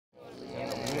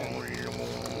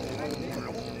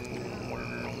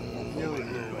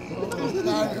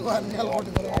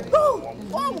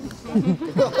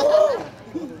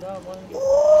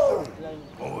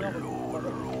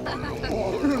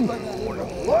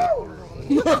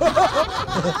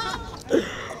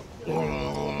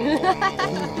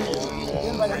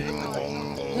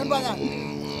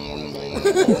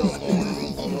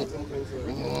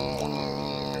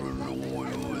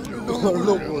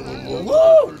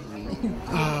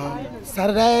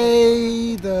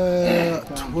Saturday, the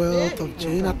 12th of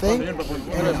June, I think.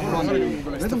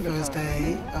 It's the first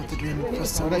day of the Dream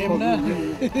Festival. And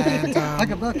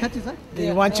the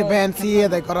Iwantja Band's here.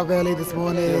 They got up early this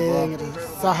morning. It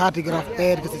was so hard to get off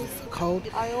bed because it's so cold.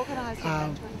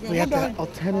 We had the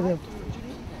alternative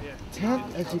tent,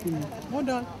 as you can.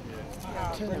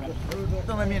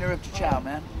 Don't let me interrupt your chow,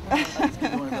 man.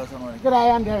 Good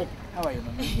day, I'm Derek. How are you,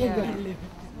 man? Yeah, good.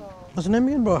 What's your name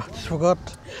again, bro? Just forgot.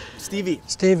 Stevie.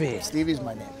 Stevie. Stevie's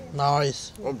my name.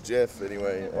 Nice. I'm Jeff,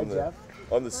 anyway. Jeff.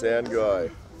 I'm the sound guy.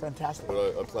 Fantastic.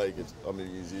 But I play guitar. I'm a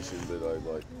musician, but I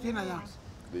like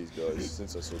these guys.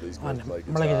 Since I saw these guys play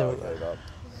guitar, I played up.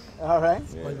 All right.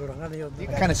 Yeah.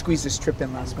 I kind of squeezed this trip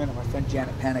in last minute. My friend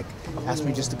Janet Panic asked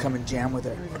me just to come and jam with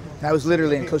her. And I was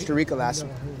literally in Costa Rica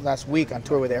last week on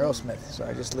tour with Aerosmith, so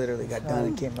I just literally got done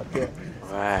and came up here.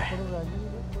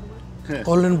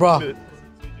 Olin, bro.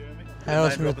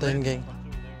 Aerosmith thinking.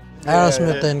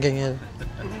 Aerosmith thinking it.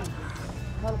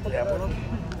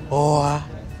 Oh.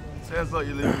 Sounds like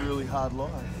you live a really hard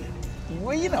life.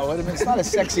 Well, you know, I mean, it's not as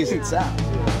sexy as it sounds.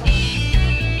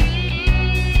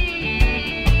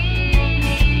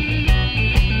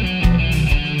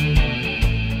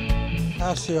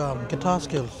 How's your guitar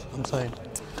skills, I'm saying?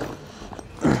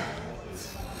 I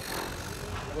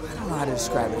don't know how to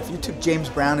describe it. If you took James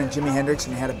Brown and Jimi Hendrix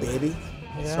and you had a baby,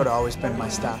 it's sort of always been my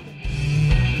style.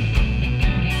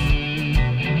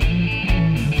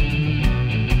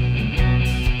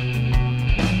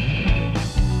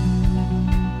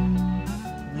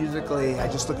 Musically, I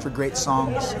just look for great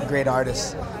songs, great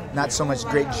artists, not so much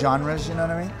great genres, you know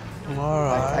what I mean? All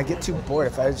right. I get too bored.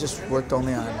 If I just worked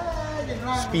only on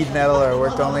speed metal or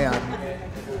worked only on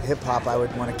hip-hop, I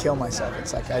would want to kill myself.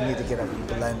 It's like I need to get a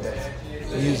blend of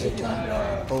music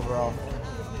and overall.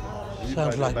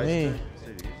 Sounds like me.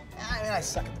 I mean, I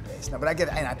suck at the bass. No, but I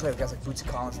play with guys like Bootsy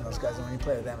Collins and those guys, and when you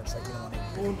play with them, it's like you don't want to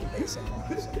pick up the bass anymore.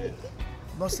 So,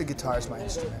 mostly guitar is my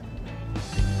instrument.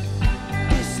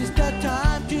 This is the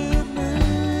time to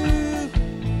move.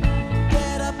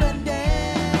 Get up and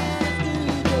dance to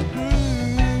the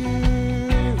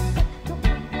groove.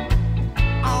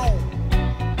 Oh.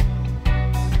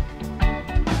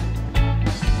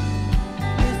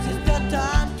 This is the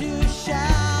time to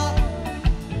shout.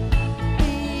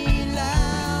 Be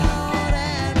loud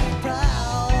and be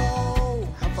proud.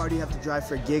 How far do you have to drive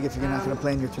for a gig if you're not going to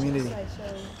play in your community?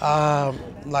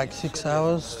 Like 6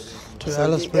 hours to So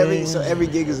Alice Springs. so every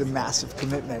gig is a massive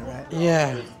commitment, right?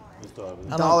 Yeah.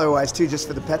 Dollar-wise too, just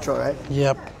for the petrol, right?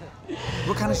 Yep.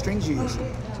 What kind of strings do you use?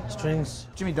 Strings.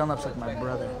 Jimmy Dunlap's like my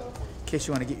brother. In case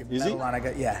you want to get your metal on,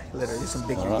 literally some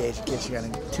big gauge in case you got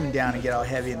to tune down and get all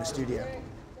heavy in the studio.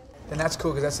 And that's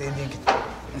cool because that's the Indian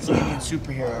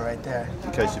superhero right there.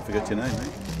 In case you forget your name,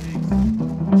 mate.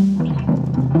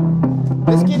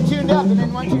 Let's get tuned up and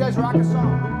then why don't you guys rock a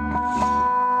song?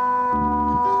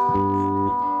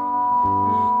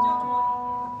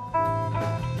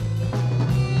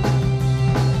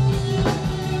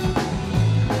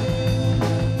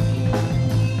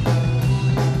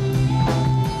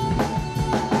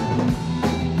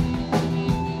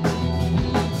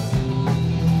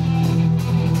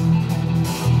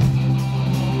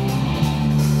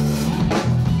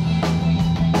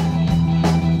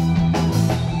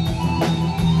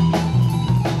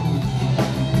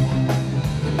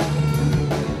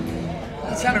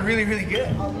 Sounded really, really good.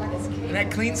 And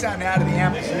that clean sound out of the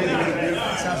amp is really, really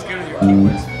beautiful. It sounds good with your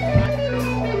keyboards.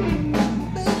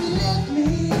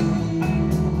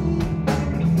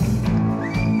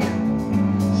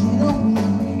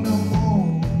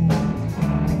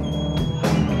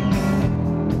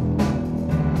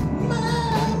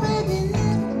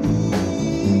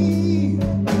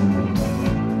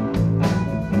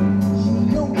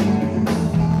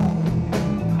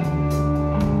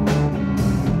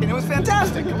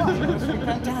 Fantastic, come on, it was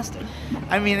fantastic.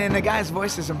 I mean, and the guy's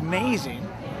voice is amazing.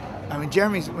 I mean,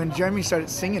 when Jeremy started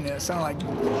singing it sounded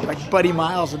like Buddy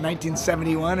Miles in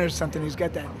 1971 or something. He's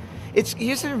got that.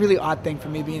 Here's a really odd thing for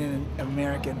me being an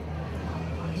American.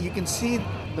 You can see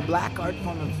the black art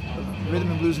form of rhythm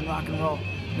and blues and rock and roll,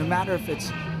 no matter if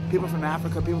it's people from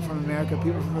Africa, people from America,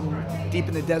 people from deep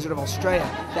in the desert of Australia.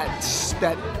 That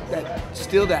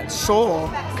soul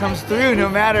comes through no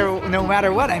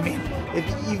matter what. I mean,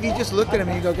 if you just looked at them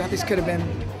and you go, God, these could have been,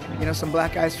 you know, some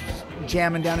black guys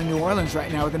jamming down in New Orleans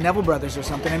right now with the Neville Brothers or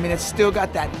something. I mean, it's still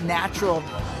got that natural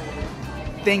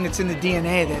thing that's in the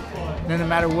DNA that no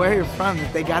matter where you're from,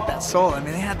 that they got that soul. I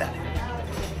mean, they had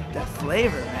that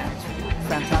flavor, man. It's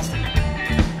fantastic.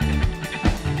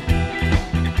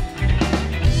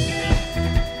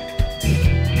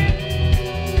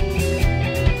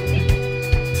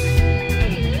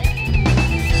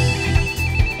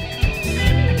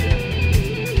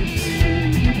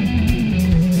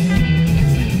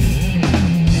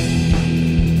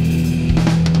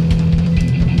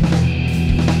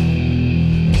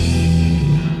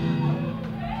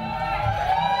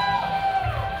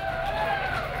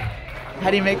 How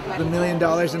do you make the $1 million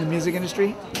in the music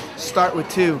industry? Start with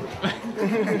 2.